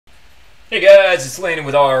Hey guys, it's Landon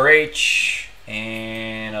with RH,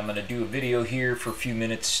 and I'm going to do a video here for a few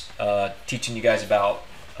minutes teaching you guys about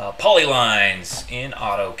polylines in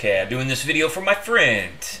AutoCAD. Doing this video for my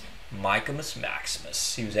friend, Michaemus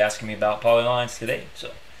Maximus. He was asking me about polylines today,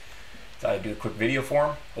 so thought I'd do a quick video for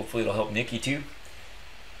him. Hopefully it'll help Nikki too.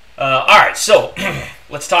 Alright, so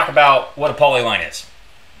let's talk about what a polyline is.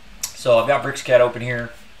 So I've got BricsCAD open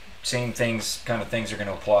here. Same things, kind of things are going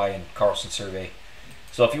to apply in Carlson Survey.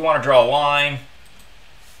 So if you want to draw a line,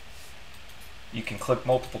 you can click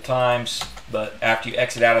multiple times, but after you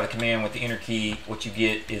exit out of the command with the enter key, what you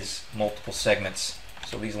get is multiple segments.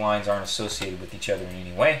 So these lines aren't associated with each other in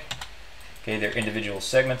any way. Okay, they're individual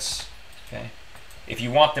segments. Okay, if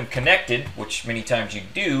you want them connected, which many times you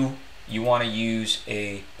do, you want to use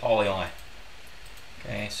a polyline.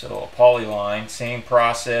 Okay, so a polyline, same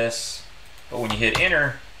process, but when you hit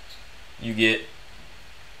enter, you get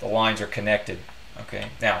the lines are connected. Okay,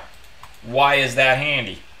 now why is that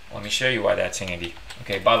handy? Let me show you why that's handy.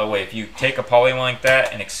 Okay, by the way, if you take a polyline like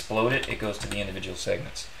that and explode it, it goes to the individual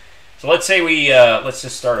segments. So let's say let's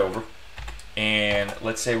just start over, and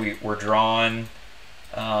let's say we're drawing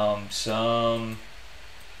some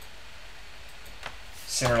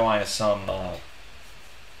center line of some,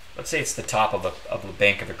 let's say it's the top of a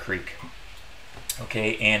bank of a creek.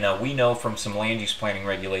 Okay, and we know from some land use planning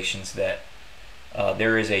regulations that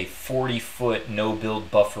there is a 40-foot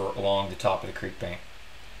no-build buffer along the top of the creek bank.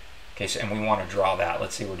 Okay, so and we want to draw that.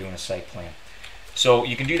 Let's say we're doing a site plan. So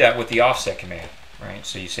you can do that with the offset command, right?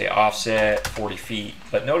 So you say offset 40 feet,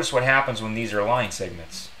 but notice what happens when these are line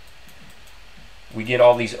segments. We get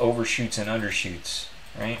all these overshoots and undershoots,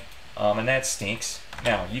 right? And that stinks.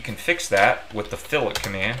 Now you can fix that with the fillet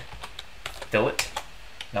command. Fillet,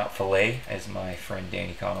 not fillet, as my friend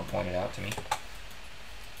Danny Cano pointed out to me.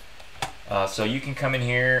 So you can come in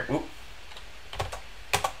here.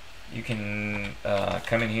 You can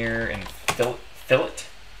come in here and fillet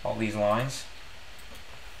all these lines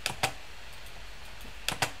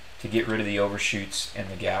to get rid of the overshoots and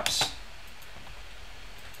the gaps.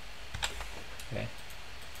 Okay.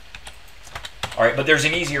 All right, but there's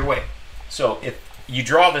an easier way. So if you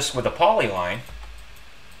draw this with a polyline,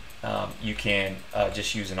 you can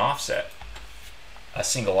just use an offset, a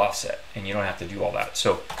single offset, and you don't have to do all that.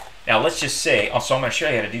 So now let's just say, so I'm going to show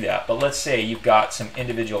you how to do that, but let's say you've got some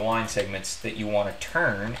individual line segments that you want to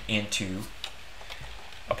turn into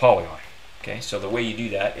a polyline. Okay, so the way you do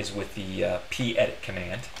that is with the p-edit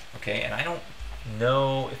command. Okay, and I don't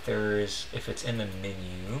know if it's in the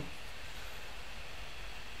menu,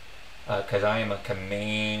 because I am a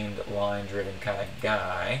command line driven kind of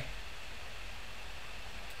guy.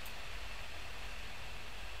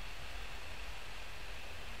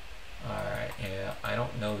 Alright, yeah, I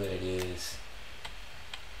don't know that it is.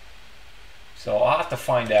 So I'll have to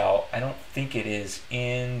find out. I don't think it is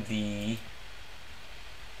in the...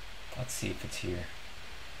 Let's see if it's here.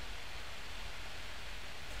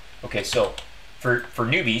 Okay, so for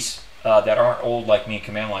newbies that aren't old like me,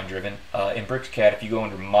 command line driven, in BricsCAD, if you go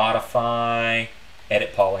under Modify,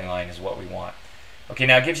 Edit Polyline is what we want. Okay,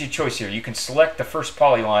 now it gives you a choice here. You can select the first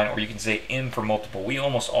polyline, or you can say M for multiple. We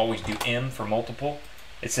almost always do M for multiple.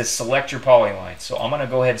 It says select your polyline. So I'm going to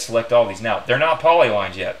go ahead and select all these. Now, they're not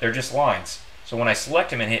polylines yet. They're just lines. So when I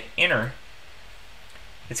select them and hit enter,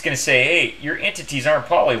 it's going to say, hey, your entities aren't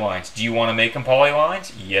polylines. Do you want to make them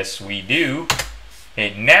polylines? Yes, we do.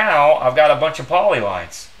 Okay, now I've got a bunch of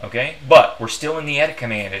polylines. Okay, but we're still in the edit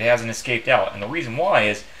command. It hasn't escaped out. And the reason why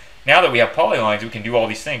is now that we have polylines, we can do all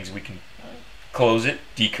these things. We can close it,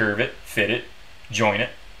 decurve it, fit it, join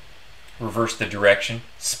it, reverse the direction,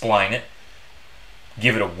 spline it,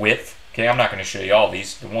 give it a width. Okay, I'm not going to show you all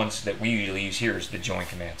these. The ones that we usually use here is the join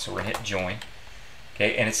command. So we're going to hit join.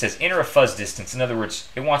 Okay, and it says enter a fuzz distance. In other words,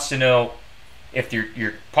 it wants to know if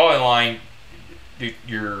your polyline,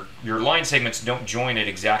 your line segments don't join at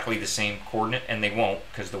exactly the same coordinate, and they won't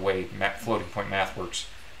because the way floating point math works.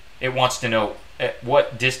 It wants to know at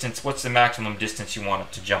what distance, what's the maximum distance you want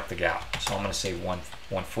it to jump the gap. So I'm going to say one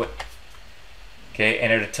foot. Okay,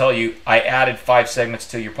 and it'll tell you I added 5 segments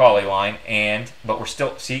to your polyline, but we're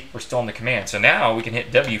still in the command. So now we can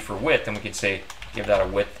hit W for width, and we can say give that a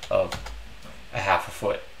width of a half a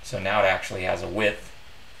foot. So now it actually has a width,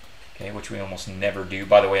 okay, which we almost never do.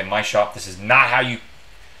 By the way, in my shop, this is not how you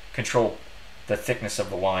control the thickness of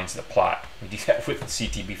the lines that plot. We do that with the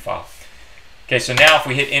CTB file. Okay, so now if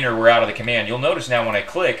we hit enter, we're out of the command. You'll notice now when I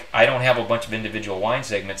click, I don't have a bunch of individual line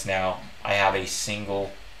segments now. I have a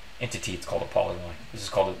single entity. It's called a polyline. This is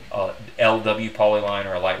called a LW polyline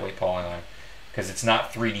or a lightweight polyline because it's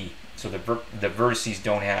not 3D. So the vertices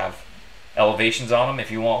don't have elevations on them.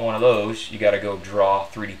 If you want one of those, you got to go draw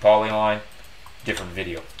 3D polyline, different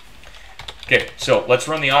video. Okay, so let's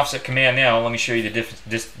run the offset command now. Let me show you the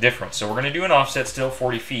difference. So we're going to do an offset still,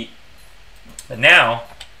 40 feet. But now,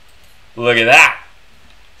 look at that.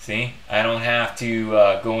 See, I don't have to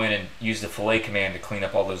go in and use the fillet command to clean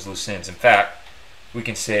up all those loose ends. In fact, we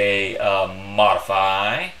can say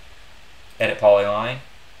modify, edit polyline,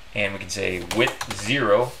 and we can say width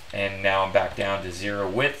 0, and now I'm back down to 0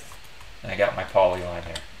 width, and I got my polyline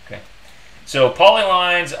there. Okay, so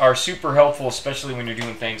polylines are super helpful, especially when you're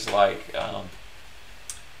doing things like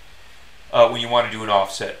when you want to do an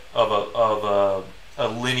offset of a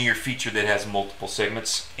linear feature that has multiple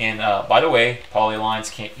segments. And by the way,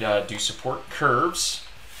 polylines can't do support curves.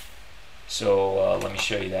 So let me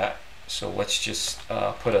show you that. So let's just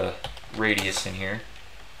put a radius in here.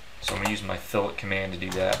 So I'm going to use my fillet command to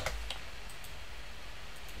do that.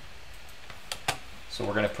 So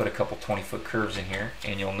we're going to put a couple 20-foot curves in here,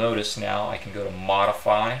 and you'll notice now I can go to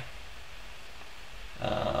modify,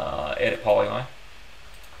 edit polyline,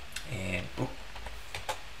 and let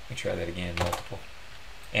me try that again, multiple.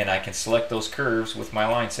 And I can select those curves with my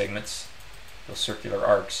line segments, those circular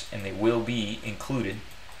arcs, and they will be included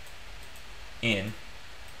in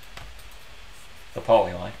the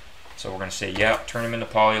polyline. So we're going to say, yeah, turn them into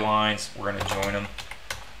polylines. We're going to join them.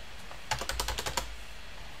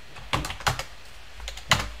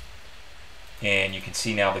 And you can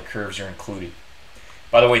see now the curves are included.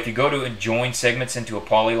 By the way, if you go to join segments into a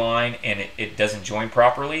polyline and it doesn't join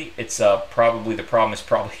properly, it's probably the problem is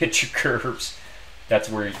probably at your curves. That's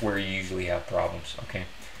where you usually have problems. Okay.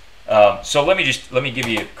 So let me give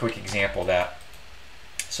you a quick example of that.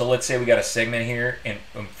 So let's say we got a segment here, and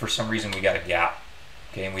for some reason we got a gap.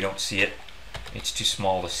 Okay, and we don't see it. It's too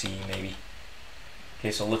small to see, maybe.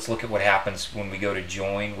 Okay, so let's look at what happens when we go to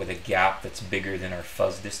join with a gap that's bigger than our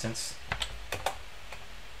fuzz distance.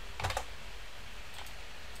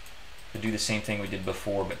 We'll do the same thing we did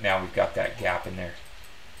before, but now we've got that gap in there.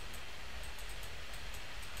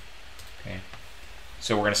 Okay,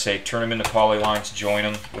 so we're going to say turn them into polylines, join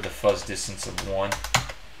them with a fuzz distance of 1.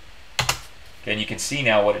 Okay, and you can see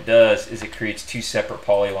now what it does is it creates 2 separate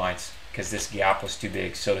polylines, because this gap was too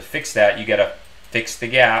big. So to fix that, you got to fix the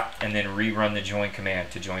gap and then rerun the join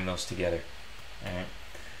command to join those together. All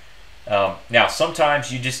right. Now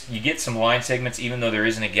sometimes you get some line segments even though there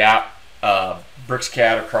isn't a gap.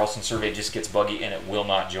 BricsCAD or Carlson Survey just gets buggy and it will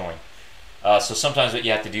not join. So sometimes what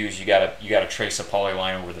you have to do is you got to trace a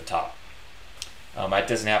polyline over the top. That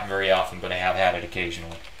doesn't happen very often, but I have had it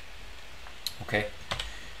occasionally. Okay.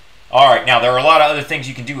 All right, now there are a lot of other things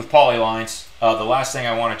you can do with polylines. The last thing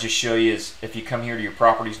I want to just show you is if you come here to your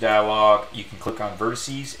properties dialog, you can click on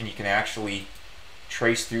vertices and you can actually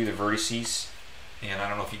trace through the vertices. And I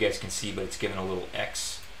don't know if you guys can see, but it's given a little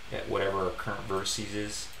X at whatever our current vertices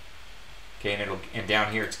is. Okay, and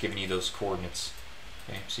down here it's giving you those coordinates.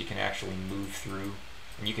 Okay, so you can actually move through,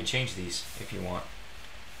 and you can change these if you want.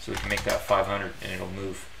 So we can make that 500 and it'll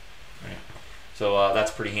move. Right. So that's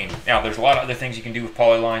pretty handy. Now there's a lot of other things you can do with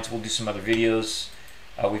polylines. We'll do some other videos.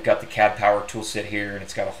 We've got the CAD Power tool set here, and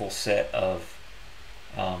it's got a whole set of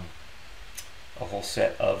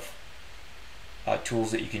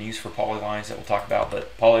tools that you can use for polylines that we'll talk about.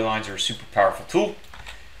 But polylines are a super powerful tool,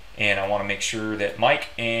 and I want to make sure that Mike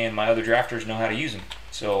and my other drafters know how to use them.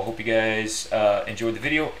 So I hope you guys enjoyed the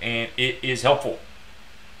video and it is helpful.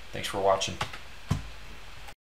 Thanks for watching.